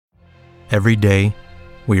Every day,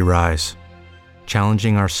 we rise,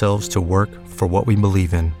 challenging ourselves to work for what we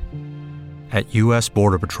believe in. At U.S.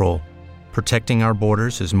 Border Patrol, protecting our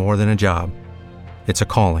borders is more than a job. It's a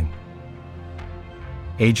calling.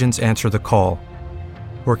 Agents answer the call,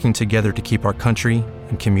 working together to keep our country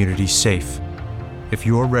and communities safe. If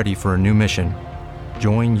you're ready for a new mission,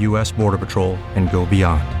 join U.S. Border Patrol and go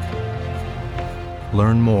beyond.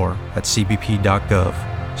 Learn more at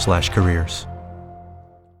cbp.gov/careers.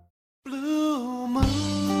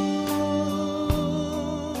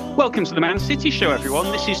 Welcome to the Man City Show,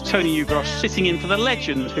 everyone. This is Tony Ugros sitting in for the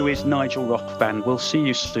legend who is Nigel Rothband. We'll see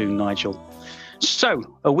you soon, Nigel. So,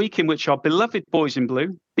 a week in which our beloved boys in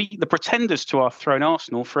blue beat the pretenders to our throne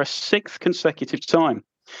Arsenal for a sixth consecutive time.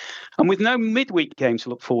 And with no midweek game to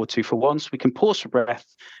look forward to for once, we can pause for breath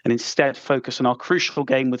and instead focus on our crucial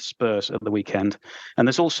game with Spurs at the weekend. And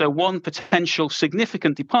there's also one potential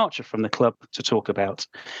significant departure from the club to talk about.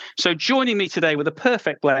 So joining me today with a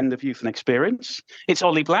perfect blend of youth and experience, it's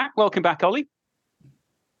Ollie Black. Welcome back, Ollie.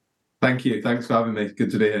 Thank you. Thanks for having me.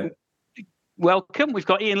 Good to be here. Welcome. We've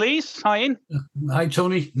got Ian Lees. Hi, Ian. Hi,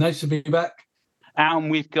 Tony. Nice to be back. And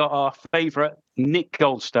we've got our favourite, Nick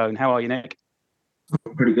Goldstone. How are you, Nick?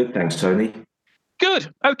 Pretty good, thanks, Tony.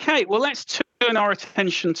 Good. Okay, well, let's turn our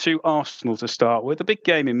attention to Arsenal to start with. A big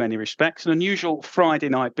game in many respects, an unusual Friday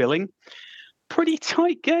night billing. Pretty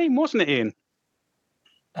tight game, wasn't it, Ian?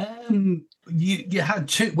 You had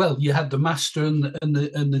two. Well, you had the master and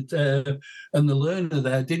the learner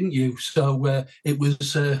there, didn't you? So it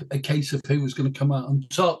was a case of who was going to come out on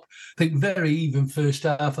top. I think very even first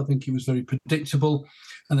half. I think it was very predictable,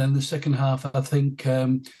 and then the second half, I think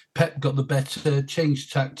Pep got the better,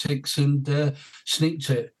 changed tactics, and sneaked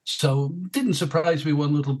it. So didn't surprise me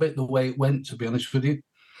one little bit the way it went. To be honest with you.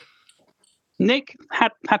 Nick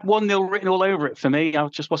had 1-0 written all over it for me. I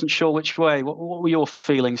just wasn't sure which way. What were your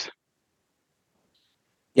feelings?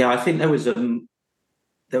 Yeah, I think there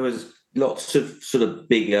was lots of sort of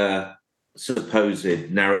bigger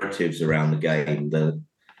supposed narratives around the game that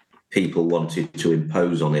people wanted to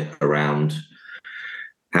impose on it around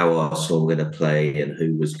how Arsenal were going to play and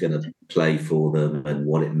who was going to play for them and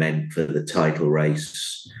what it meant for the title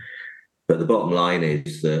race. But the bottom line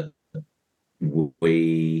is that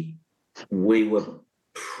we were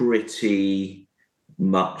pretty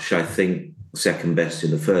much, I think, second best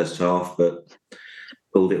in the first half, but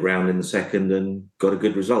pulled it round in the second and got a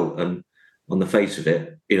good result. And on the face of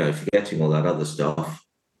it, forgetting all that other stuff,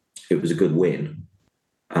 it was a good win.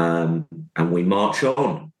 And we march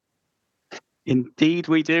on. Indeed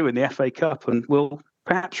we do in the FA Cup, and we'll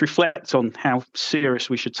perhaps reflect on how serious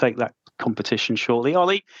we should take that competition shortly.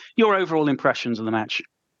 Ollie, your overall impressions of the match?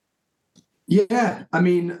 Yeah, I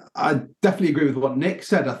mean, I definitely agree with what Nick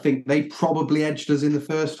said. I think they probably edged us in the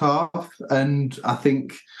first half, and I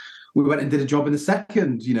think we went and did a job in the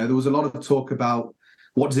second. There was a lot of talk about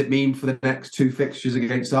what does it mean for the next two fixtures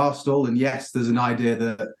against Arsenal, and yes, there's an idea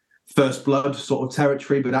that first blood sort of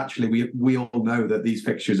territory, but actually we all know that these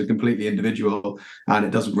fixtures are completely individual, and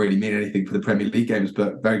it doesn't really mean anything for the Premier League games,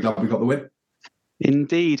 but very glad we got the win.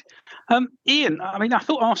 Indeed. Ian, I mean, I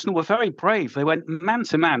thought Arsenal were very brave. They went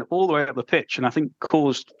man-to-man all the way up the pitch and I think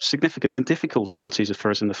caused significant difficulties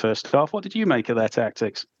for us in the first half. What did you make of their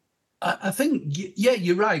tactics? I think, yeah,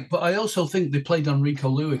 you're right. But I also think they played on Rico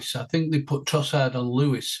Lewis. I think they put Trossard on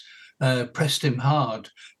Lewis, pressed him hard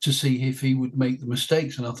to see if he would make the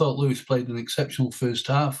mistakes. And I thought Lewis played an exceptional first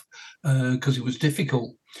half because it was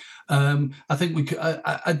difficult. I think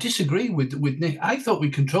I disagree with Nick. I thought we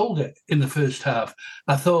controlled it in the first half.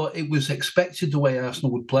 I thought it was expected the way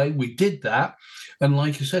Arsenal would play. We did that. And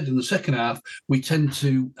like I said, in the second half, we tend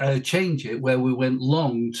to change it where we went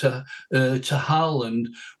long to Haaland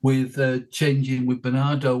with changing with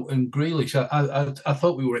Bernardo and Grealish. I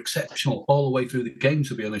thought we were exceptional all the way through the game,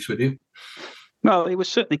 to be honest with you. Well, it was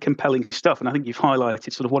certainly compelling stuff. And I think you've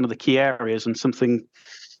highlighted sort of one of the key areas and something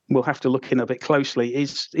we'll have to look in a bit closely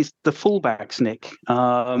is the fullbacks, Nick.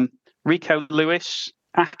 Rico Lewis,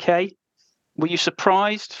 Ake. Were you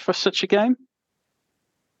surprised for such a game?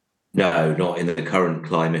 No, not in the current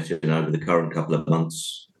climate and over the current couple of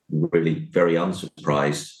months. Really very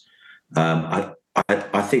unsurprised. I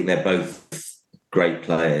think they're both great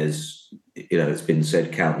players. It's been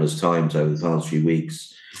said countless times over the past few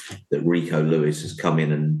weeks that Rico Lewis has come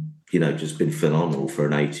in and, just been phenomenal for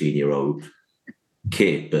an 18-year-old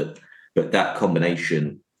kid, but that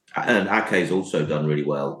combination, and Ake's also done really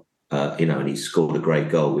well, and he's scored a great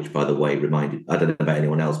goal, which, by the way, I don't know about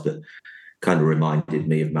anyone else, but kind of reminded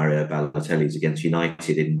me of Mario Balotelli's against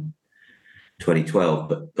United in 2012,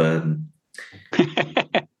 but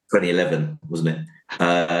 2011, wasn't it?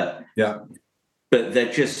 Yeah. But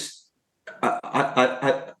they're just,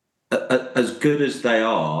 as good as they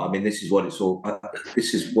are, I mean, this is what it's all.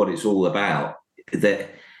 This is what it's all about.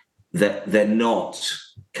 They're not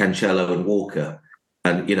Cancelo and Walker,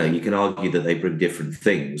 and you can argue that they bring different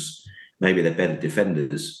things. Maybe they're better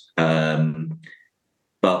defenders,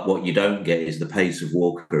 but what you don't get is the pace of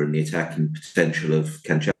Walker and the attacking potential of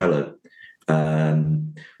Cancelo,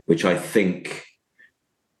 which I think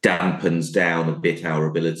dampens down a bit our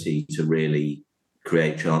ability to really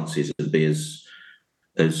create chances and be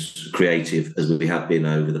as creative as we have been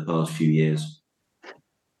over the past few years.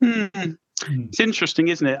 It's interesting,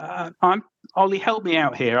 isn't it? Ollie, help me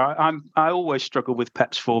out here. I always struggle with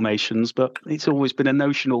Pep's formations, but it's always been a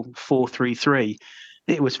notional 4-3-3.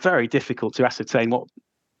 It was very difficult to ascertain what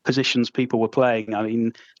positions people were playing. I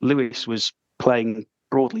mean, Lewis was playing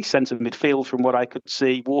broadly centre midfield from what I could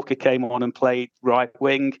see. Walker came on and played right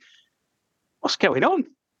wing. What's going on?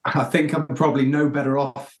 I think I'm probably no better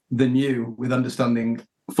off than you with understanding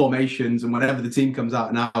formations, and whenever the team comes out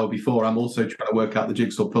an hour before, I'm also trying to work out the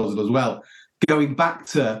jigsaw puzzle as well. Going back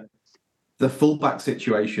to the fullback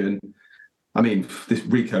situation, I mean, this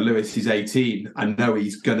Rico Lewis, he's 18. I know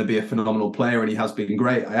he's going to be a phenomenal player and he has been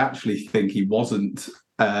great. I actually think he wasn't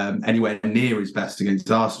anywhere near his best against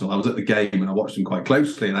Arsenal. I was at the game and I watched him quite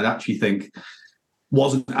closely, and I actually think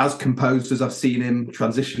wasn't as composed as I've seen him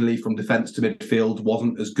transitionally from defence to midfield,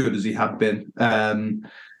 wasn't as good as he had been.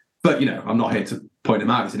 But, I'm not here to point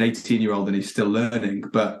him out. He's an 18-year-old and he's still learning.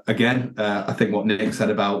 But again, I think what Nick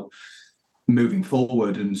said about moving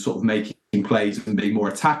forward and sort of making plays and being more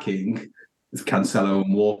attacking, Cancelo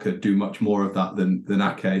and Walker do much more of that than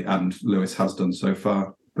Ake and Lewis has done so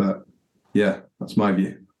far. But yeah, that's my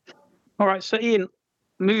view. All right, so Ian,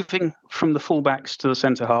 moving from the fullbacks to the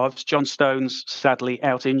centre halves, John Stones sadly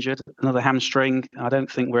out injured, another hamstring. I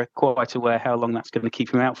don't think we're quite aware how long that's going to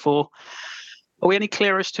keep him out for. Are we any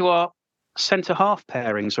clearer as to our centre half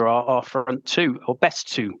pairings or our front two or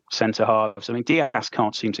best two centre halves? I mean, Diaz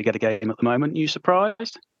can't seem to get a game at the moment. Are you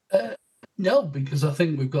surprised? No, because I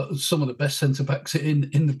think we've got some of the best centre-backs in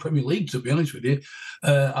the Premier League, to be honest with you.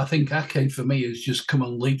 I think Ake, for me, has just come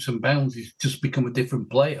on leaps and bounds. He's just become a different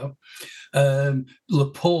player.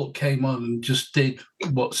 Laporte came on and just did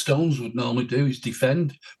what Stones would normally do, is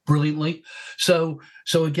defend brilliantly. So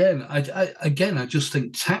again, I just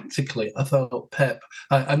think tactically, I thought Pep,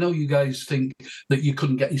 I know you guys think that you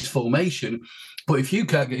couldn't get his formation, but if you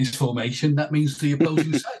can't get his formation, that means the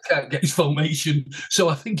opposing side can't get his formation. So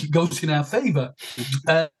I think it goes in our favour.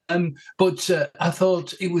 But I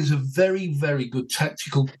thought it was a very, very good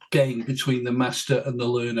tactical game between the master and the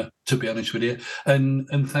learner, to be honest with you. And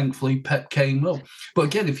thankfully, Pep came up. But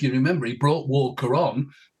again, if you remember, he brought Walker on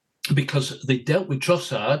because they dealt with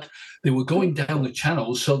Trossard. They were going down the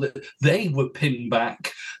channels so that they were pinned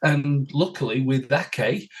back. And luckily, with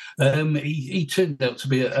Ake, he turned out to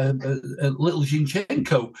be a little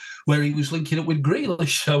Zinchenko, where he was linking up with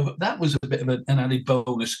Grealish. So that was a bit of an added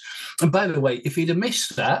bonus. And by the way, if he'd have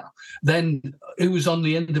missed that, then who was on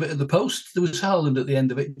the end of it at the post? There was Haaland at the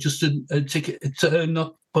end of it, just a ticket to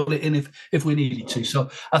not put it in if we needed to. So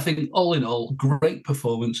I think all in all, great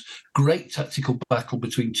performance, great tactical battle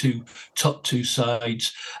between top two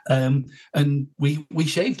sides. And we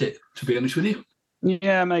shaved it, to be honest with you.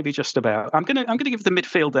 Yeah, maybe just about. I'm gonna give the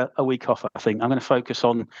midfield a week off. I think I'm going to focus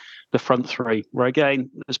on the front three, where again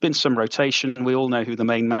there's been some rotation. We all know who the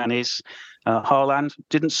main man is. Haaland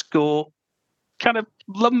didn't score, kind of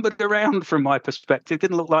lumbered around from my perspective.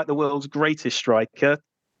 Didn't look like the world's greatest striker.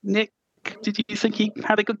 Nick, did you think he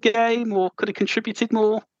had a good game or could have contributed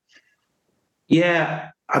more?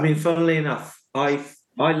 Yeah, I mean, funnily enough, I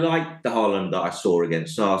liked the Haaland that I saw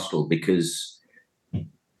against Arsenal because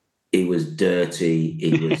he was dirty,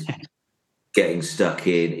 he was getting stuck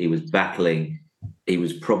in, he was battling, he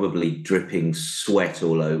was probably dripping sweat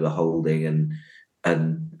all over holding,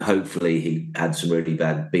 and hopefully he had some really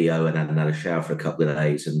bad BO and hadn't had a shower for a couple of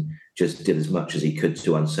days and just did as much as he could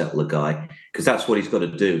to unsettle the guy, because that's what he's got to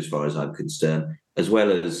do as far as I'm concerned, as well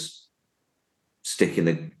as sticking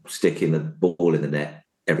the ball in the net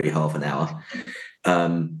every half an hour.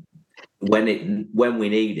 When we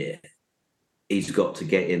need it, he's got to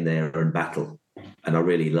get in there and battle. And I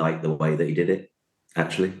really like the way that he did it,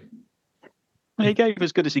 actually. He gave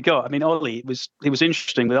as good as he got. I mean, Ollie, it was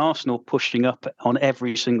interesting with Arsenal pushing up on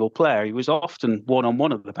every single player. He was often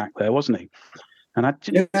one-on-one at the back there, wasn't he? And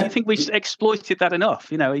do you think we exploited that enough?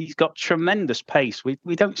 He's got tremendous pace. We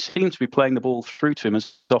don't seem to be playing the ball through to him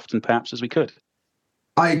as often, perhaps, as we could.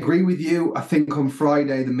 I agree with you. I think on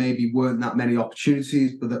Friday there maybe weren't that many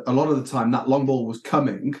opportunities, but a lot of the time that long ball was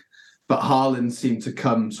coming, but Haaland seemed to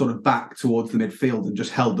come sort of back towards the midfield and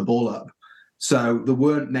just held the ball up. So there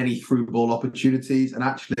weren't many through ball opportunities, and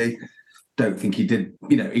actually, don't think he did.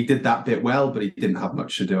 He did that bit well, but he didn't have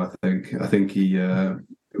much to do. I think he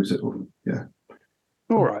it was yeah.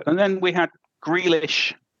 All right, and then we had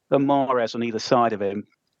Grealish and Mahrez on either side of him.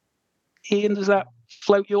 Ian, does that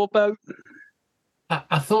float your boat?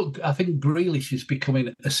 I think Grealish is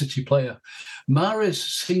becoming a City player. Mahrez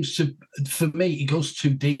seems to, for me, he goes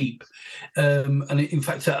too deep. And in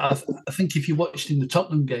fact, I think if you watched in the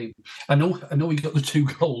Tottenham game, I know he got the 2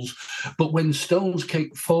 goals, but when Stones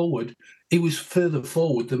came forward, he was further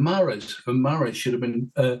forward than Mahrez, and Mahrez should have been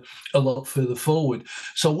a lot further forward.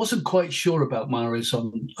 So I wasn't quite sure about Mahrez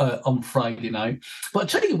on Friday night. But I'll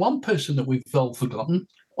tell you one person that we've all forgotten,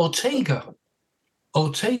 Ortega.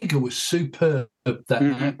 Ortega was superb that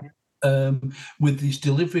night with his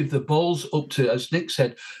delivery of the balls up to, as Nick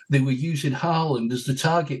said, they were using Haaland as the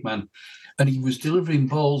target man, and he was delivering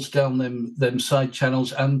balls down them side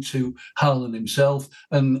channels and to Haaland himself,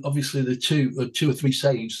 and obviously the two or three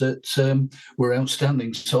saves that were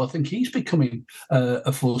outstanding. So I think he's becoming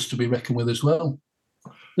a force to be reckoned with as well.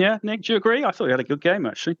 Yeah, Nick, do you agree? I thought he had a good game,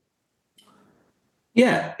 actually.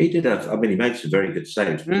 Yeah, he did have. I mean, he made some very good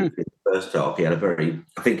saves in the first half. I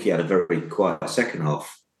think he had a very quiet second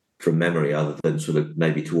half from memory, other than sort of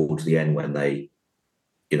maybe towards the end when they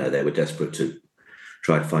were desperate to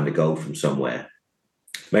try to find a goal from somewhere.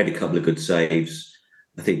 Made a couple of good saves.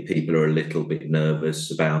 I think people are a little bit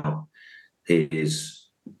nervous about his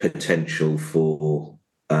potential for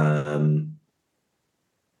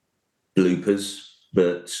bloopers,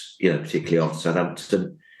 but particularly after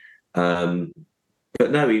Southampton.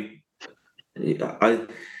 But no, we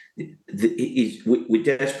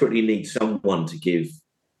desperately need someone to give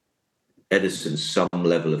Ederson some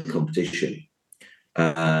level of competition.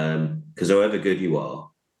 Because however good you are,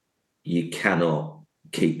 you cannot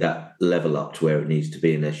keep that level up to where it needs to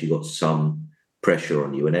be unless you've got some pressure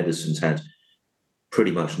on you. And Ederson's had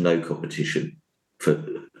pretty much no competition for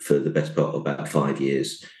the best part of about 5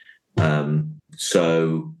 years.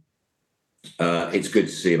 So it's good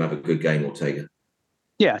to see him have a good game, Ortega.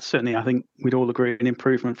 Yeah, certainly. I think we'd all agree an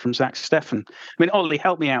improvement from Zach Steffen. I mean, Ollie,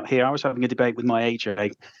 help me out here. I was having a debate with my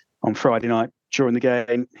AJ on Friday night during the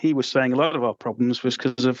game. He was saying a lot of our problems was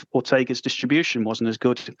because of Ortega's distribution wasn't as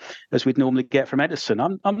good as we'd normally get from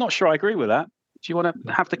Ederson. I'm not sure I agree with that. Do you want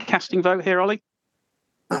to have the casting vote here, Ollie?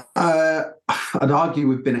 I'd argue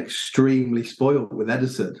we've been extremely spoiled with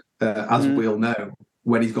Ederson. As we all know,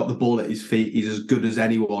 when he's got the ball at his feet, he's as good as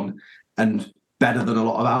anyone and better than a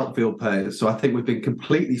lot of outfield players. So I think we've been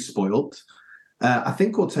completely spoiled. I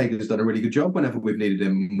think Ortega's done a really good job whenever we've needed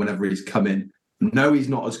him, whenever he's come in. No, he's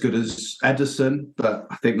not as good as Ederson, but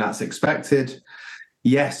I think that's expected.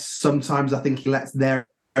 Yes, sometimes I think he lets their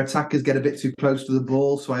attackers get a bit too close to the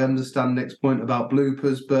ball, so I understand Nick's point about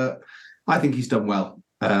bloopers, but I think he's done well,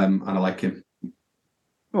 and I like him.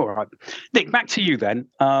 All right. Nick, back to you then.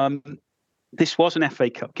 This was an FA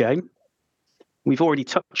Cup game. We've already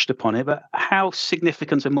touched upon it, but how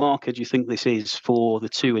significant a marker do you think this is for the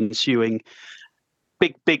 2 ensuing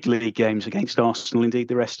big league games against Arsenal, indeed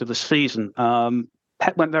the rest of the season?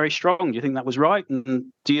 Pep went very strong. Do you think that was right?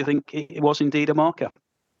 And do you think it was indeed a marker?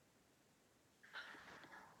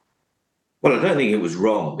 Well, I don't think it was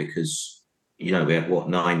wrong because, we had,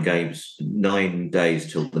 9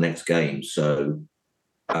 days till the next game. So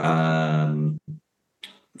there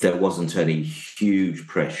wasn't any huge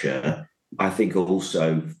pressure. I think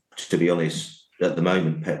also, to be honest, at the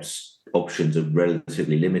moment, Pep's options are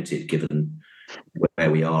relatively limited given where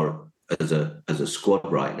we are as a squad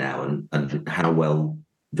right now and how well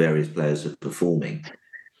various players are performing.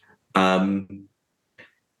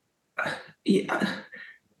 Yeah.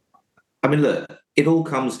 I mean, look, it all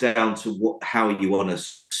comes down to how you want to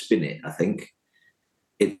spin it, I think.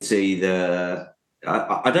 It's either...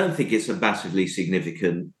 I don't think it's a massively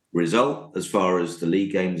significant result as far as the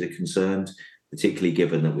league games are concerned, particularly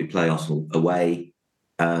given that we play Arsenal away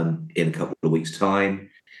in a couple of weeks' time.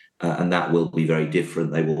 And that will be very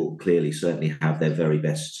different. They will clearly certainly have their very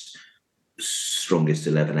best, strongest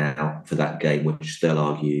 11 out for that game, which they'll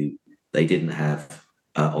argue they didn't have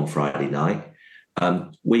on Friday night.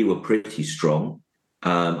 We were pretty strong.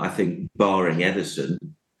 I think barring Ederson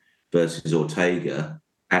versus Ortega,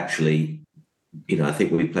 actually, I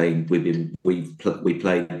think we played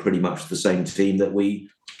pretty much the same team that we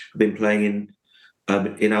have been playing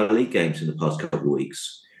in our league games in the past couple of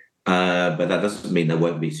weeks. But that doesn't mean there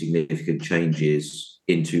won't be significant changes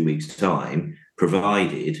in 2 weeks' time,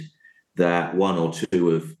 provided that 1 or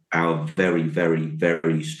 2 of our very, very,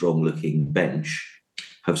 very strong-looking bench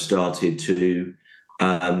have started to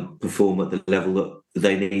perform at the level that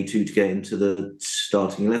they need to get into the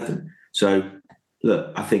starting 11. So,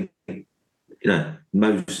 look, I think, the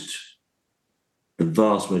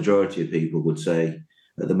vast majority of people would say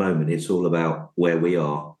at the moment it's all about where we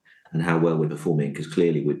are and how well we're performing, because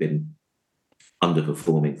clearly we've been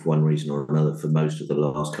underperforming for one reason or another for most of the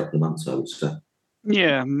last couple of months, I would say.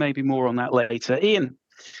 Yeah, maybe more on that later. Ian,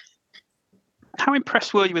 how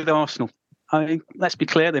impressed were you with Arsenal? Let's be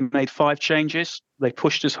clear, they made 5 changes. They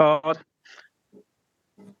pushed us hard.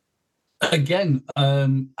 Again,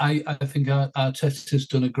 I think Arteta's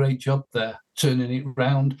done a great job there, turning it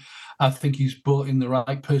round. I think he's brought in the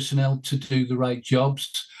right personnel to do the right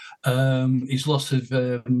jobs. His loss of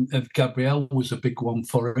Gabriel was a big one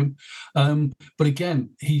for him. But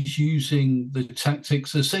again, he's using the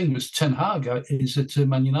tactics the same as Ten Hag is at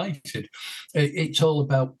Man United. It's all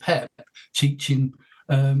about Pep teaching.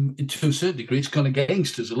 To a certain degree, it's gone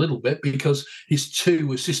against us a little bit because his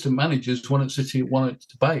 2 assistant managers, one at City, one at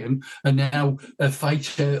Bayern, are now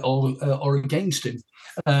fighting or against him.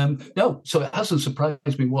 No, so it hasn't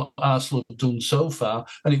surprised me what Arsenal have done so far,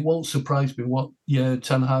 and it won't surprise me what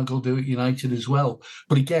Ten Hag will do at United as well.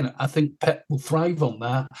 But again, I think Pep will thrive on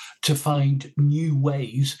that to find new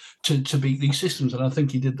ways to beat these systems, and I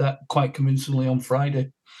think he did that quite convincingly on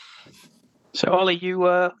Friday. So, Ollie,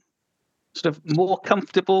 you sort of more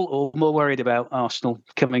comfortable or more worried about Arsenal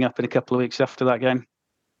coming up in a couple of weeks after that game?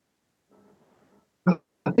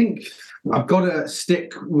 I think I've got to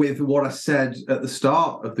stick with what I said at the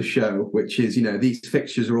start of the show, which is, these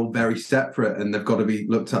fixtures are all very separate and they've got to be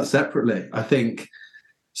looked at separately. I think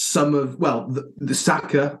the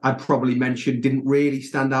Saka I'd probably mentioned didn't really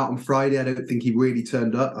stand out on Friday. I don't think he really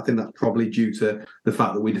turned up. I think that's probably due to the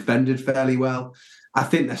fact that we defended fairly well. I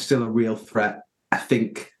think they're still a real threat. I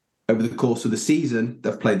think over the course of the season,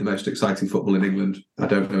 they've played the most exciting football in England. I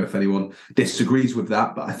don't know if anyone disagrees with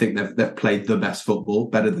that, but I think they've played the best football,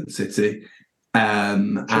 better than City.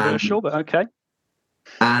 Controversial, but okay.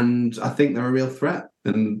 And I think they're a real threat.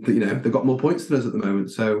 And, they've got more points than us at the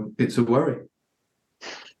moment, so it's a worry.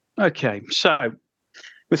 Okay, so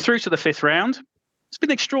we're through to the 5th round. It's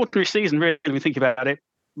been an extraordinary season, really, when we think about it.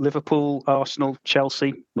 Liverpool, Arsenal,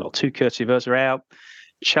 Chelsea. Well, 2 Curtivers are out.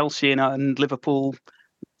 Chelsea and Liverpool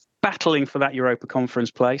battling for that Europa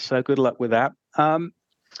Conference place, so good luck with that.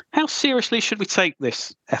 How seriously should we take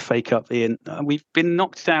this FA Cup, Ian? We've been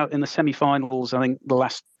knocked out in the semi-finals, I think, the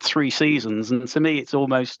last 3 seasons, and to me it's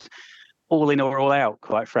almost all in or all out,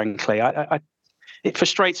 quite frankly. It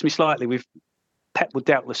frustrates me slightly. Pep would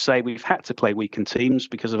doubtless say we've had to play weakened teams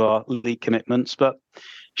because of our league commitments, but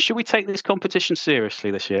should we take this competition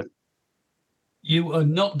seriously this year? You are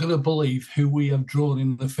not going to believe who we have drawn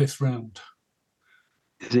in the 5th round.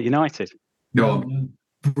 Is it United? No.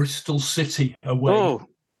 Bristol City away. Oh,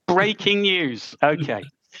 breaking news. Okay.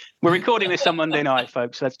 We're recording this on Monday night,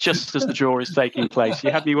 folks. That's just as the draw is taking place.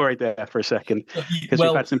 You had me worried there for a second because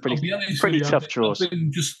we've had some pretty tough draws. I've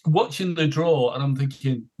been just watching the draw and I'm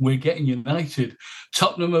thinking, we're getting United.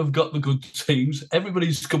 Tottenham have got the good teams.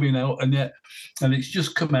 Everybody's coming out and it's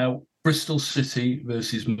just come out Bristol City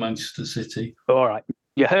versus Manchester City. All right.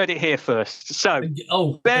 You heard it here first. So,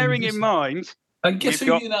 bearing in mind, and guess who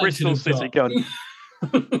United Bristol City gone.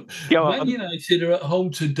 Man United are at home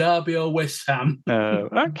to Derby or West Ham.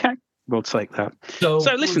 Okay, we'll take that. So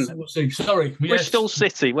listen, we'll see. Sorry, Bristol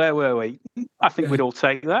City. Where were we? I think we'd all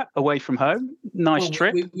take that away from home. Nice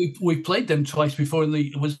trip. We played them twice before in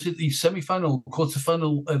the semi-final,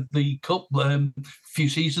 quarter-final of the cup a few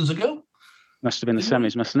seasons ago. Must have been the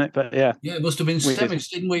semis, mustn't it? But yeah, it must have been semis,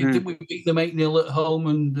 didn't we? Didn't we beat them 8-0 at home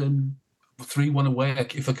and 3-1 away,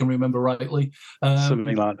 if I can remember rightly.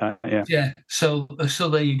 Something like that, yeah. Yeah, so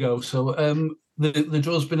there you go. So the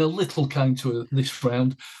draw's been a little kind to this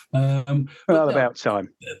round. About time.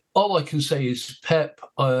 All I can say is Pep,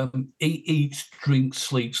 he eats, drinks,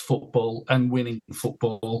 sleeps football and winning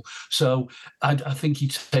football. So I think he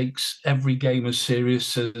takes every game as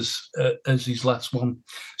serious as his last one.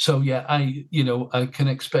 So yeah, I can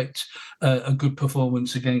expect a good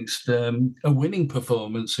performance against a winning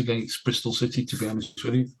performance against Bristol City, to be honest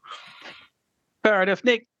with you. Fair enough,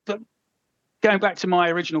 Nick. Going back to my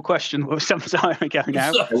original question, some time ago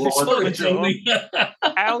now. What was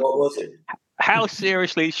it? How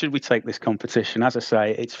seriously should we take this competition? As I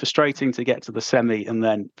say, it's frustrating to get to the semi and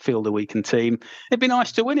then field a weakened team. It'd be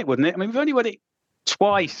nice to win it, wouldn't it? I mean, we've only won it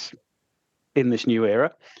twice in this new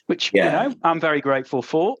era, which I'm very grateful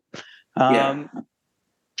for.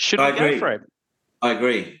 Should we go for it? I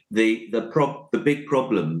agree. The big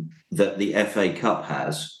problem that the FA Cup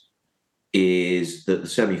has is that the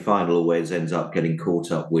semi-final always ends up getting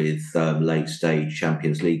caught up with late-stage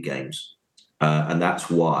Champions League games. And that's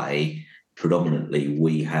why, predominantly,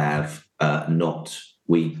 we have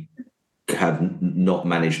have not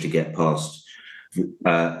managed to get past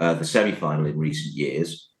the semi-final in recent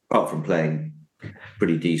years, apart from playing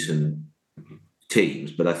pretty decent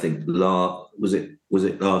teams. But I think was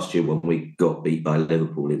it last year when we got beat by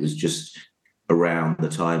Liverpool? It was just around the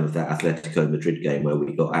time of that Atletico Madrid game where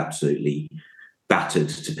we got absolutely battered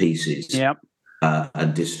to pieces. Yep.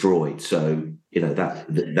 And destroyed. So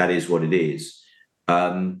that is what it is.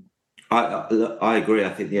 I agree. I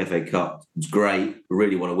think the FA Cup is great.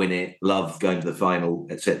 Really want to win it. Love going to the final,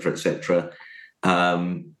 etc., etc.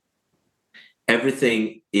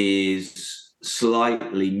 Everything is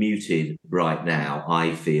slightly muted right now,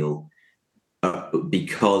 I feel,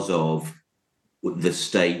 because of the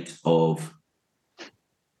state of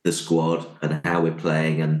the squad and how we're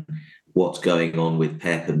playing and what's going on with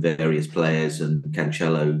Pep and various players, and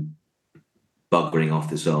Cancelo buggering off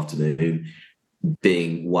this afternoon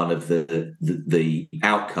being one of the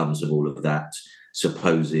outcomes of all of that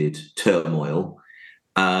supposed turmoil.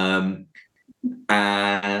 And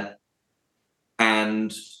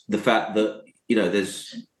the fact that,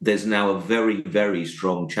 there's now a very, very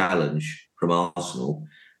strong challenge from Arsenal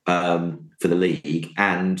for the league.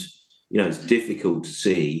 And, it's difficult to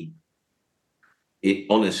see it,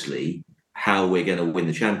 honestly, how we're going to win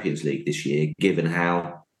the Champions League this year, given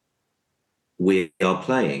how we are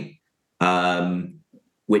playing.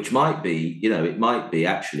 Which might be, it might be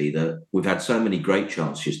actually that we've had so many great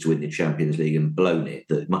chances to win the Champions League and blown it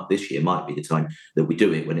that this year might be the time that we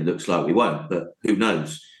do it when it looks like we won't. But who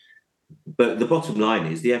knows? But the bottom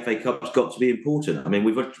line is the FA Cup's got to be important. I mean,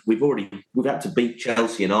 we've had to beat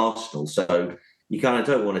Chelsea and Arsenal, so you kind of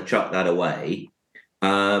don't want to chuck that away.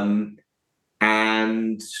 And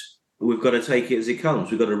we've got to take it as it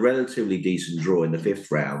comes. We've got a relatively decent draw in the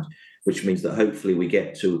 5th round, which means that hopefully we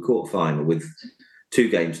get to a quarter-final with 2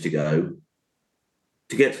 games to go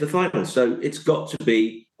to get to the final. So it's got to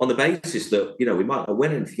be on the basis that, we might not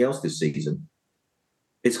win anything else this season.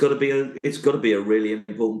 It's got to be a really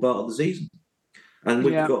important part of the season. And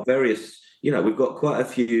we've got we've got quite a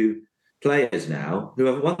few players now who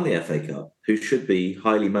have won the FA Cup who should be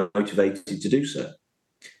highly motivated to do so.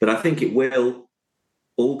 But I think it will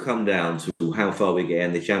all come down to how far we get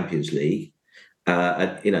in the Champions League.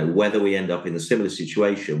 Whether we end up in a similar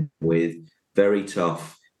situation with very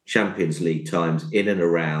tough Champions League times in and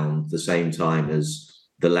around the same time as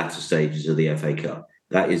the latter stages of the FA Cup.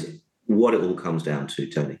 That is what it all comes down to,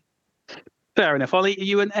 Tony. Fair enough. Ollie, are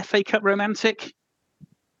you an FA Cup romantic?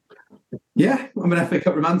 Yeah, I'm an FA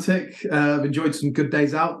Cup romantic. I've enjoyed some good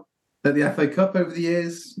days out at the FA Cup over the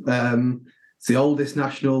years. It's the oldest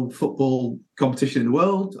national football competition in the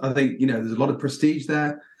world. I think, there's a lot of prestige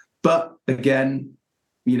there. But again,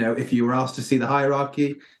 if you were asked to see the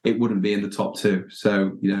hierarchy, it wouldn't be in the top 2.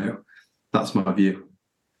 So, that's my view.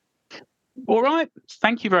 All right.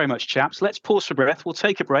 Thank you very much, chaps. Let's pause for breath. We'll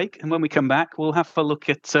take a break. And when we come back, we'll have a look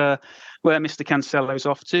at where Mr. Cancelo's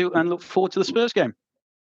off to and look forward to the Spurs game.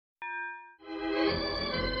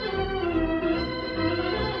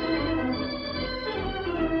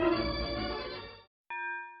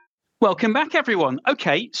 Welcome back, everyone.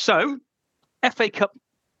 Okay, so FA Cup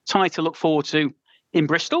tie to look forward to in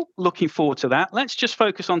Bristol. Looking forward to that. Let's just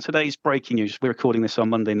focus on today's breaking news. We're recording this on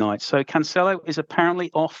Monday night. So Cancelo is apparently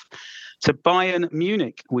off to Bayern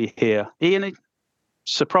Munich, we hear. Ian,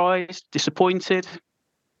 surprised, disappointed?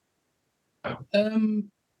 I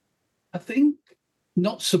think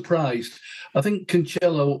not surprised. I think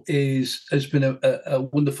Cancelo has been a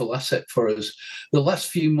wonderful asset for us. The last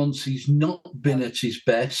few months, he's not been at his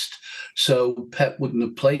best, so Pep wouldn't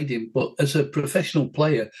have played him. But as a professional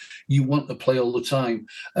player, you want to play all the time.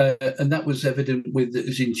 And that was evident with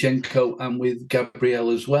Zinchenko and with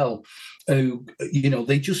Gabriel as well.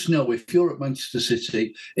 They just know if you're at Manchester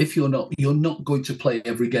City, if you're not going to play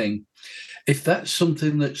every game. If that's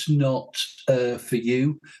something that's not for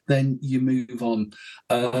you, then you move on.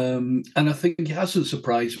 And I think it hasn't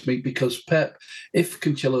surprised me because Pep, if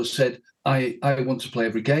Cancelo said, I want to play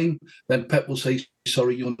every game, then Pep will say,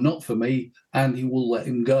 sorry, you're not for me, and he will let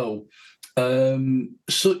him go.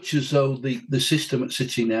 Such as though the system at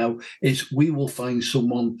City now is we will find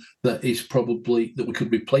someone that is probably that we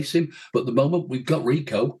could replace him. But at the moment, we've got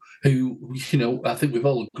Rico, who, I think we've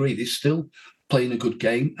all agreed is still playing a good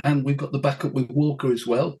game, and we've got the backup with Walker as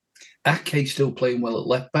well. Ake still playing well at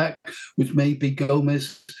left back, with maybe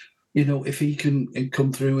Gomez, if he can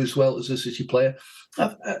come through as well as a City player.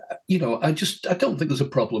 I don't think there's a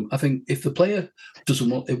problem. I think if the player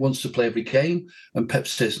wants to play every game and Pep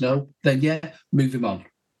says no, then move him on.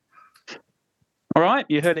 All right,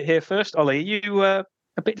 you heard it here first, Ollie. Are you a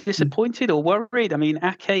bit disappointed or worried? I mean,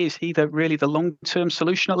 Ake, is he really the long-term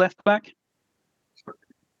solution at left back?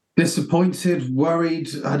 Disappointed, worried.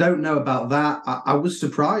 I don't know about that. I was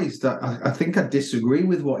surprised. I think I disagree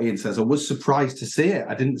with what Ian says. I was surprised to see it.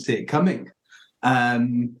 I didn't see it coming.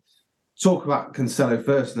 Talk about Cancelo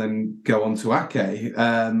first and then go on to Ake.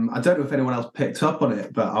 I don't know if anyone else picked up on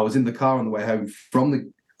it, but I was in the car on the way home from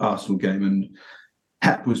the Arsenal game and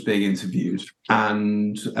Pep was being interviewed.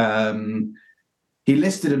 And he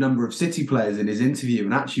listed a number of City players in his interview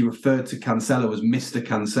and actually referred to Cancelo as Mr.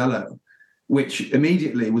 Cancelo, which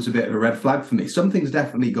immediately was a bit of a red flag for me. Something's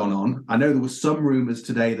definitely gone on. I know there were some rumours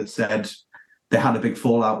today that said they had a big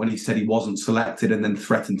fallout when he said he wasn't selected and then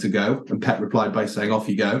threatened to go. And Pep replied by saying, off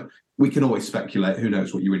you go. We can always speculate. Who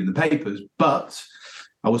knows what you read in the papers? But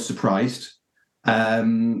I was surprised.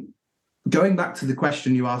 Going back to the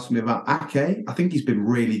question you asked me about Ake, I think he's been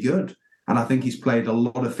really good. And I think he's played a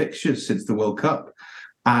lot of fixtures since the World Cup.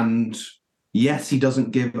 And yes, he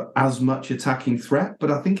doesn't give as much attacking threat,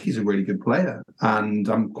 but I think he's a really good player. And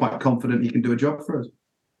I'm quite confident he can do a job for us.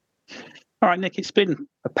 All right, Nick, it's been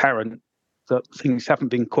apparent that things haven't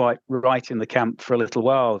been quite right in the camp for a little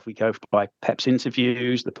while. If we go by Pep's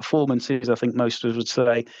interviews, the performances, I think most of us would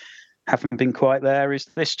say, haven't been quite there. Is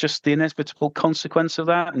this just the inevitable consequence of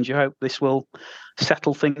that? And do you hope this will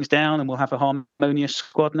settle things down and we'll have a harmonious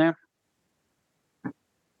squad now?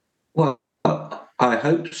 Well, I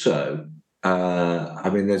hope so. I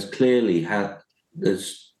mean, there's clearly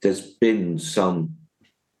there's been some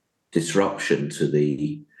disruption to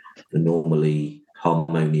the normally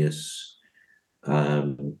harmonious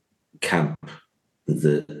camp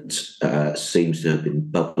that seems to have been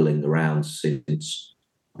bubbling around since,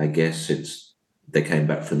 I guess, they came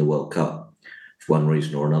back from the World Cup for one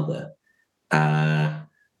reason or another.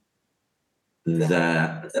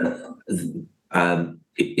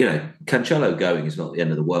 Cancelo going is not the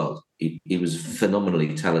end of the world. He was a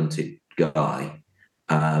phenomenally talented guy,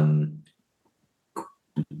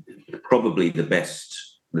 probably the best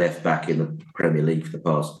left back in the Premier League for the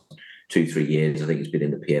past 2-3 years. I think he's been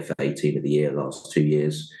in the PFA Team of the Year last 2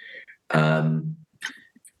 years.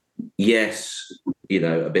 Yes,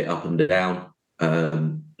 a bit up and down.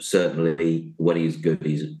 Certainly, when he's good,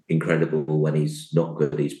 he's incredible. When he's not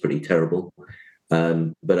good, he's pretty terrible.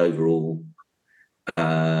 But overall,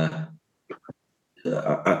 I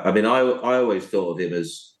always thought of him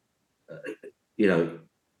as,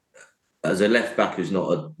 as a left back who's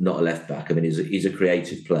not a left back. I mean, he's a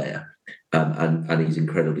creative player, and he's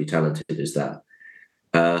incredibly talented as that.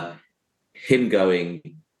 Him going,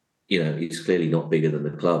 he's clearly not bigger than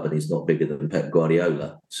the club, and he's not bigger than Pep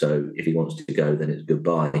Guardiola. So if he wants to go, then it's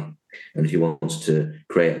goodbye. And if he wants to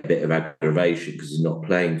create a bit of aggravation because he's not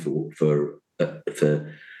playing for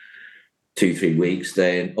 2-3 weeks,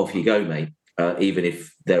 then off you go, mate. Even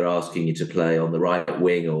if they're asking you to play on the right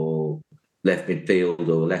wing or left midfield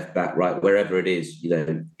or left back, right, wherever it is,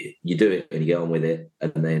 you do it and you get on with it.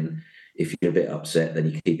 And then if you're a bit upset,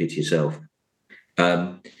 then you keep it to yourself.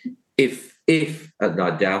 If and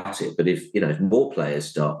I doubt it, but if more players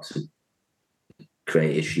start to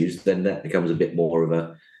create issues, then that becomes a bit more of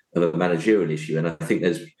a managerial issue. And I think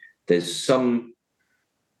there's some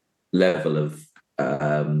level of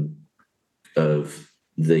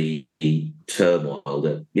the turmoil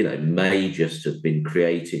that may just have been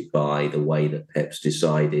created by the way that Pep's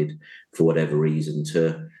decided, for whatever reason,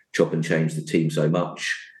 to chop and change the team so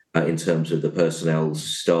much in terms of the personnel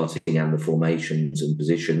starting and the formations and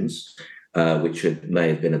positions, which may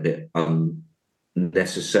have been a bit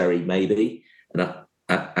unnecessary, maybe,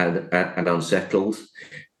 and unsettled.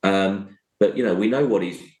 But we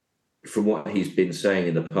know from what he's been saying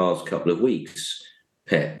in the past couple of weeks,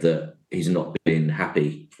 Pep, that he's not been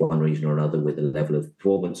happy for one reason or another with the level of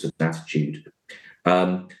performance and attitude.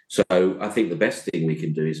 So I think the best thing we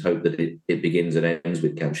can do is hope that it begins and ends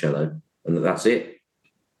with Cancelo, and that's it,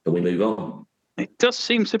 and we move on. It does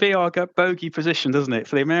seem to be our bogey position, doesn't it?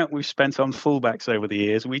 For the amount we've spent on fullbacks over the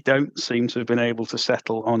years, we don't seem to have been able to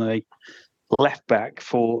settle on a left back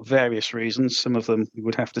for various reasons. Some of them, we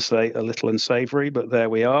would have to say, a little unsavoury, but there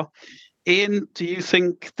we are. Ian, do you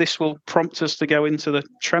think this will prompt us to go into the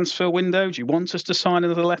transfer window? Do you want us to sign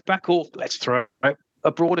another left back? Or let's throw out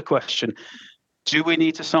a broader question. Do we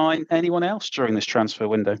need to sign anyone else during this transfer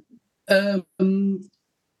window? Two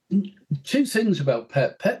things about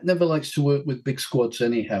Pep. Pep never likes to work with big squads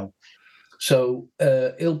anyhow. So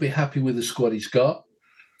he'll be happy with the squad he's got.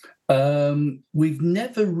 We've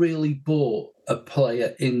never really bought a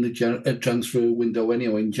player in the transfer window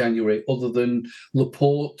anyway in January, other than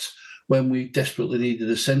Laporte, when we desperately needed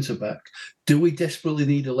a centre-back. Do we desperately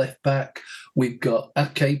need a left-back? We've got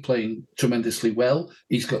Ake playing tremendously well.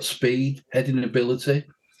 He's got speed, heading ability.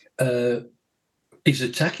 His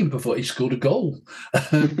attacking performance, he scored a goal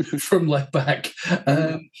from left back.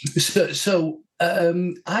 I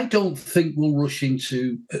don't think we'll rush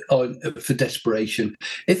into for desperation.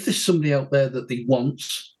 If there's somebody out there that he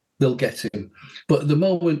wants, they'll get him. But at the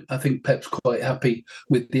moment, I think Pep's quite happy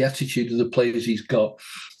with the attitude of the players he's got.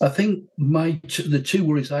 I think the two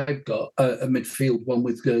worries I've got are midfield, one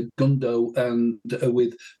with Gundo and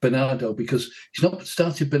with Bernardo, because he's not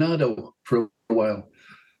started Bernardo for a while.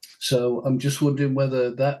 So I'm just wondering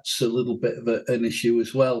whether that's a little bit of an issue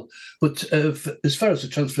as well. But as far as the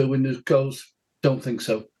transfer window goes, don't think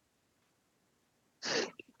so.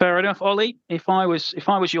 Fair enough, Ollie. If I was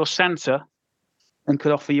your Santa and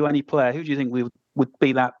could offer you any player, who do you think would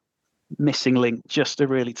be that missing link just to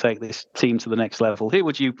really take this team to the next level? Who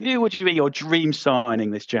would you be your dream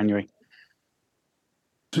signing this January?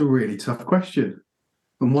 It's a really tough question,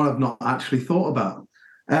 and one I've not actually thought about.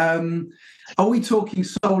 Are we talking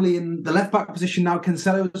solely in the left back position now?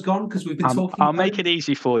 Cancelo's gone because we've been talking. I'll make it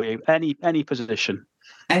easy for you. Any position,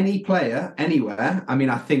 any player, anywhere. I mean,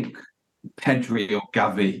 I think Pedri or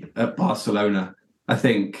Gavi at Barcelona. I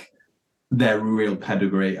think they're real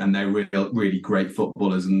pedigree and they're really great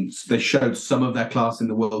footballers, and they showed some of their class in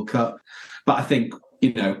the World Cup. But I think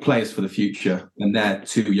players for the future, and they're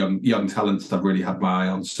two young talents I've really had my eye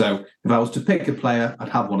on. So if I was to pick a player, I'd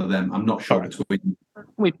have one of them. I'm not sure between.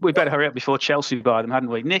 We better hurry up before Chelsea buy them, hadn't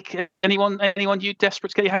we? Nick, anyone you desperate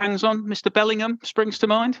to get your hands on? Mr. Bellingham springs to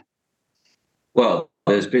mind? Well,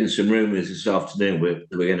 there's been some rumours this afternoon we're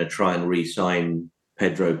going to try and re-sign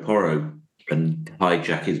Pedro Porro and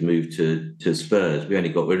hijack his move to Spurs. We only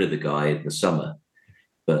got rid of the guy in the summer,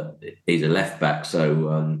 but he's a left back,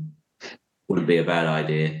 so wouldn't be a bad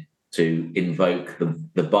idea to invoke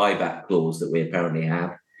the buyback clause that we apparently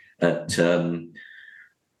have at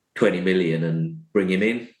 20 million and bring him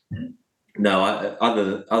in. No,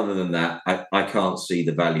 other than that, I can't see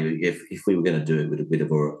the value. If we were going to do it, we'd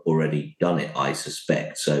have already done it, I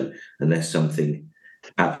suspect. So unless something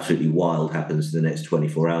absolutely wild happens in the next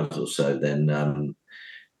 24 hours or so, then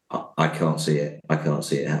I can't see it. I can't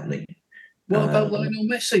see it happening. What about Lionel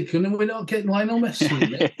Messi? Can we not get Lionel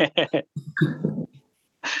Messi?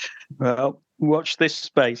 Well, watch this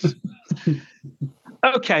space.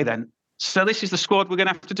 Okay, then. So this is the squad we're going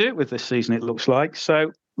to have to do it with this season, it looks like.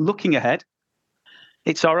 So looking ahead,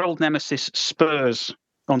 it's our old nemesis Spurs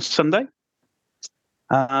on Sunday.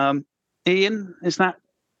 Ian, has that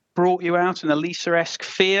brought you out an Elisa-esque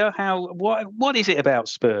fear? What is it about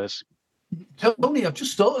Spurs? Tony, I've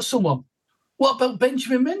just thought of someone. What about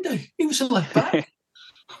Benjamin Mendy? He was a left back.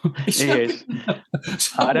 He is.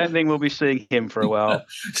 I don't think we'll be seeing him for a while.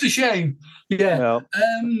 It's a shame. Yeah. Well,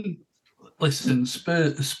 listen,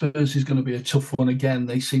 Spurs is going to be a tough one again.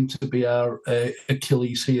 They seem to be our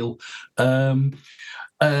Achilles heel.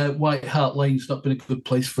 White Hart Lane's not been a good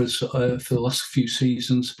place for us for the last few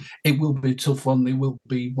seasons. It will be a tough one. They will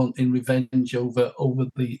be wanting revenge over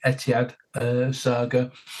the Etihad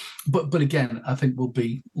saga, but again, I think we'll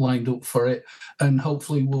be lined up for it, and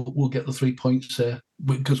hopefully we'll get the 3 points there,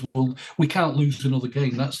 because we can't lose another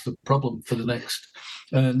game. That's the problem for the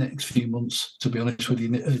next few months. To be honest with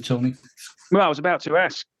you, Tony. Well, I was about to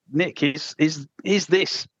ask Nick: is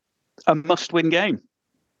this a must-win game?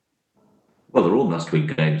 Well, they're all must-win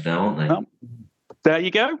games now, aren't they? Well, there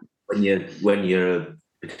you go. When you're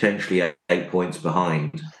potentially 8 points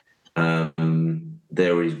behind,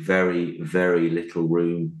 there is very, very little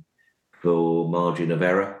room for margin of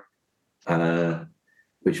error,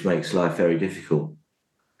 which makes life very difficult.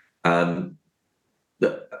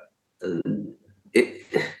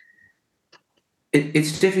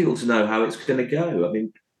 It's difficult to know how it's going to go. I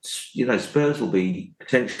mean, Spurs will be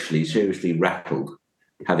potentially seriously rattled,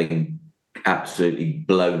 having absolutely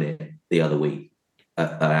blown it the other week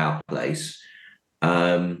at our place.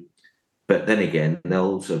 But then again, they'll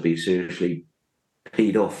also be seriously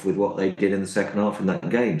peed off with what they did in the second half in that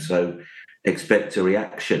game. So expect a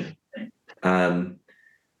reaction.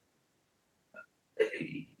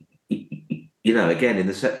 Again, in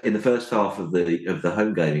the first half of the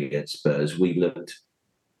home game against Spurs, we looked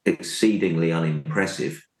exceedingly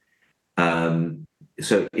unimpressive.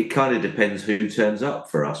 So it kind of depends who turns up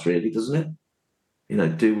for us, really, doesn't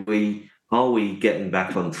it? Are we getting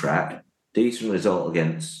back on track? Decent result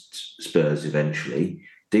against Spurs eventually.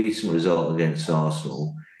 Decent result against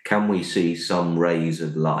Arsenal. Can we see some rays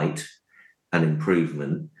of light and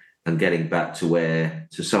improvement and getting back to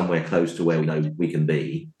somewhere close to where we know we can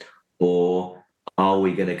be? Or are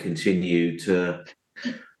we going to continue to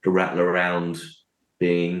rattle around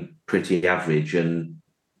being pretty average and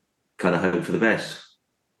kind of hope for the best?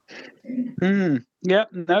 Yeah,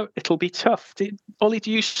 no, it'll be tough. Ollie,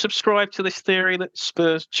 do you subscribe to this theory that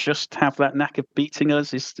Spurs just have that knack of beating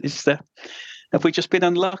us? Is there? Have we just been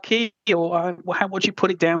unlucky, or how would you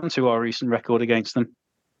put it down to our recent record against them?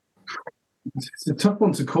 It's a tough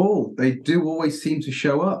one to call. They do always seem to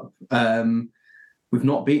show up. We've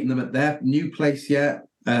not beaten them at their new place yet.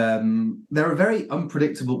 They're a very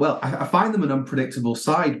unpredictable. Well, I find them an unpredictable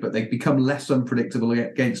side, but they've become less unpredictable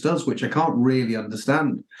against us, which I can't really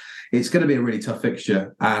understand. It's going to be a really tough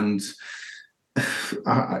fixture, and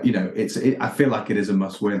I feel like it is a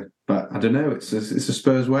must-win. But I don't know. It's a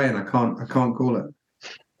Spurs way, and I can't call it.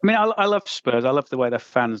 I mean, I love Spurs. I love the way their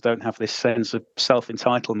fans don't have this sense of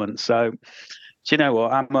self-entitlement. So, do you know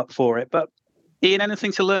what? I'm up for it. But Ian,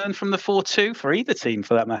 anything to learn from the 4-2 for either team,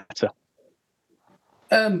 for that matter?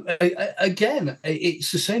 Again,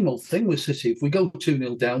 it's the same old thing with City. If we go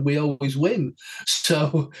 2-0 down, we always win.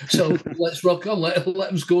 So let's rock on. Let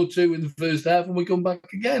them score 2 in the first half, and we come back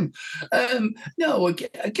again. No,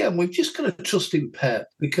 again, we've just got to trust in Pep,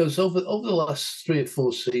 because over the last 3 or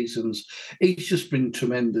 4 seasons, he's just been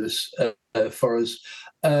tremendous for us.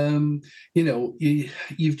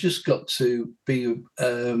 You've just got to be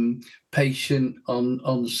patient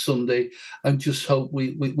on Sunday and just hope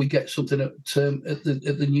we get something at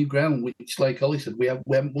the new ground, which, like Ollie said, we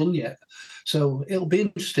haven't won yet. So it'll be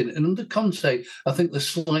interesting. And under Conte, I think they're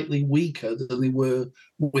slightly weaker than they were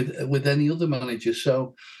with any other manager.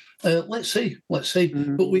 So let's see. But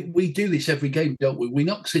we do this every game, don't we? We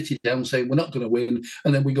knock City down saying we're not going to win,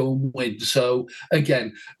 and then we go and win. So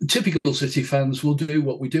again, typical City fans will do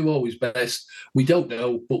what we do always best. We don't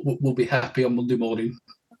know, but we'll be happy on Monday morning.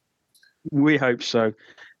 We hope so.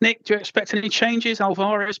 Nick, do you expect any changes?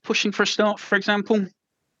 Alvarez pushing for a start, for example?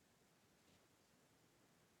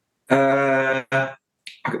 I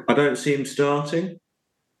don't see him starting.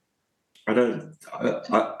 I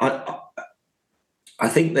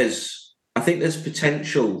think there's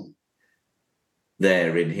potential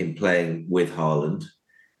there in him playing with Haaland,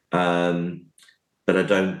 but I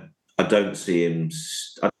don't see him.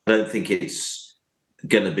 I don't think it's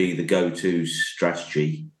going to be the go-to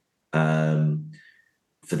strategy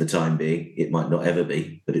for the time being. It might not ever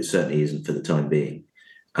be, but it certainly isn't for the time being.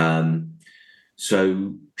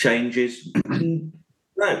 So changes.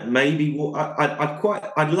 No, maybe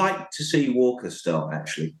I'd like to see Walker start,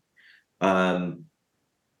 actually.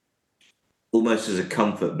 Almost as a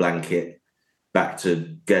comfort blanket,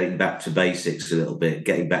 getting back to basics a little bit,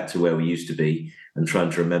 getting back to where we used to be, and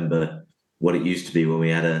trying to remember what it used to be when we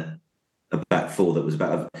had a back four that was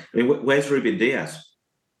about. Where's Ruben Diaz?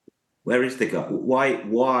 Where is the guy?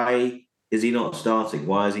 Why is he not starting?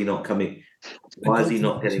 Why is he not coming? Why is he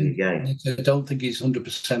not getting a game? I don't think he's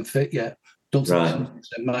 100% fit yet. Don't think he's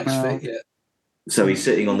 100% max fit yet. So he's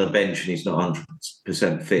sitting on the bench and he's not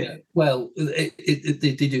 100% fit. Yeah. Well, they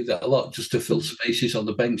do that a lot just to fill spaces on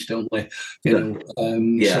the bench, don't they?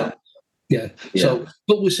 So,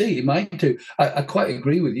 but we'll see. He might do. I quite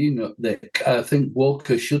agree with you, Nick. I think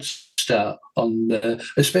Walker should start on,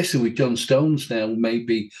 especially with John Stones now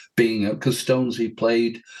maybe being out, because Stones he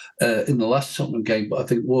played in the last Tottenham game, but I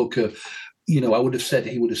think Walker, I would have said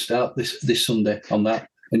he would have started this Sunday on that,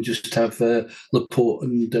 and just have Laporte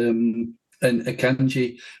and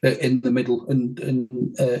Akanji in the middle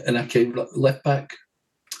and Ake left back.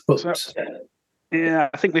 But yeah,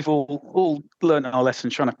 I think we've all learned our lesson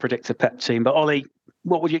trying to predict a Pep team. But Ollie,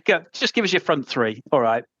 what would you go? Just give us your front three. All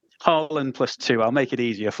right, Haaland +2. I'll make it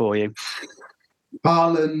easier for you.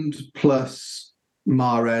 Haaland plus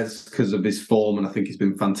Mahrez because of his form, and I think he's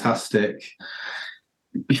been fantastic.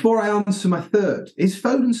 Before I answer my third, is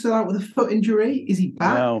Foden still out with a foot injury? Is he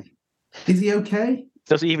back? No. Is he okay?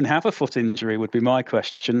 Does he even have a foot injury would be my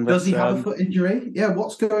question. Does he have a foot injury? Yeah,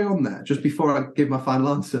 what's going on there? Just before I give my final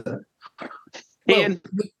answer. Ian?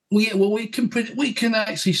 We can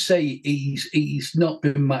actually say he's not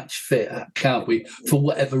been match fit, can't we? For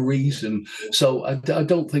whatever reason. So I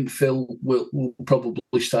don't think Phil will probably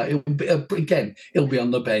start. He'll be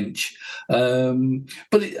on the bench.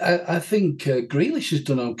 But I think Grealish has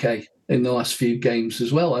done okay in the last few games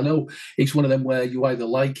as well. I know he's one of them where you either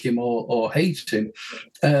like him or hate him.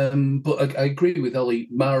 But I agree with Ollie.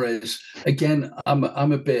 Mahrez, again,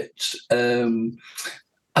 I'm a bit...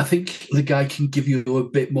 I think the guy can give you a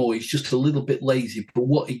bit more. He's just a little bit lazy, but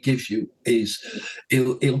what he gives you is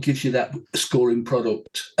he'll give you that scoring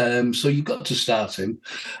product. So you've got to start him.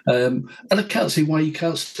 And I can't see why you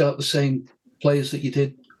can't start the same players that you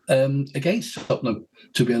did against Tottenham,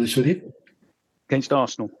 to be honest with you. Against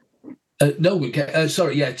Arsenal? No, we can.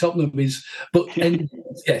 Sorry, yeah, Tottenham is. But yes.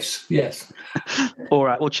 All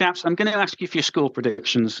right. Well, chaps, I'm going to ask you for your score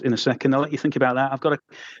predictions in a second. I'll let you think about that. I've got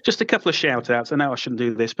just a couple of shout-outs. I know I shouldn't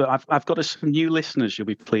do this, but I've got some new listeners you'll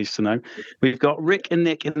be pleased to know. We've got Rick and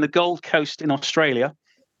Nick in the Gold Coast in Australia.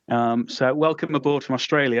 So welcome aboard from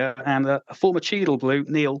Australia. And a former Cheadle Blue,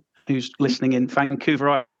 Neil, who's listening in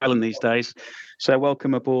Vancouver Island these days. So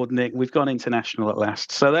welcome aboard, Nick. We've gone international at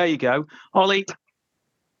last. So there you go. Ollie,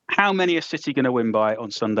 how many are City going to win by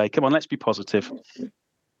on Sunday? Come on, let's be positive.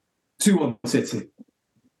 2-1 City.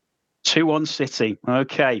 2-1 City.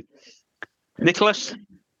 Okay. Nicholas?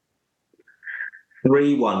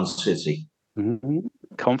 3-1 City. Mm-hmm.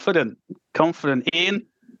 Confident. Ian?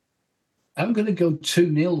 I'm going to go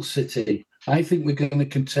 2-0 City. I think we're going to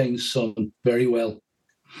contain Son very well.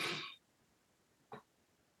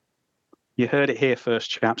 You heard it here first,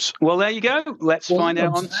 chaps. Well, there you go. Let's find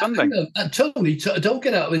out on Sunday. Tony, don't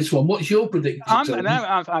get out of this one. What's your prediction? I've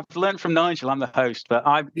learned from Nigel. I'm the host, but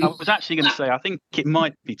I was actually going to say I think it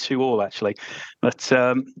might be 2-2 actually, but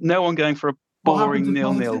no one going for a boring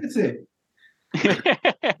 0-0.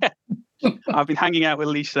 I've been hanging out with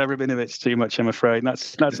Lisa Rabinovich too much, I'm afraid.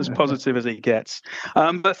 That's as positive as it gets.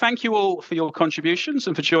 But thank you all for your contributions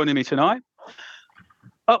and for joining me tonight.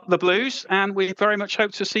 Up the Blues, and we very much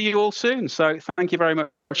hope to see you all soon. So thank you very much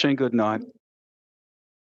and good night.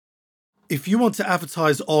 If you want to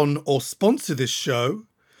advertise on or sponsor this show,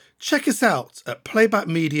 check us out at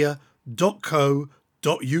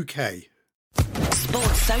playbackmedia.co.uk.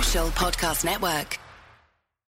 Sports Social Podcast Network.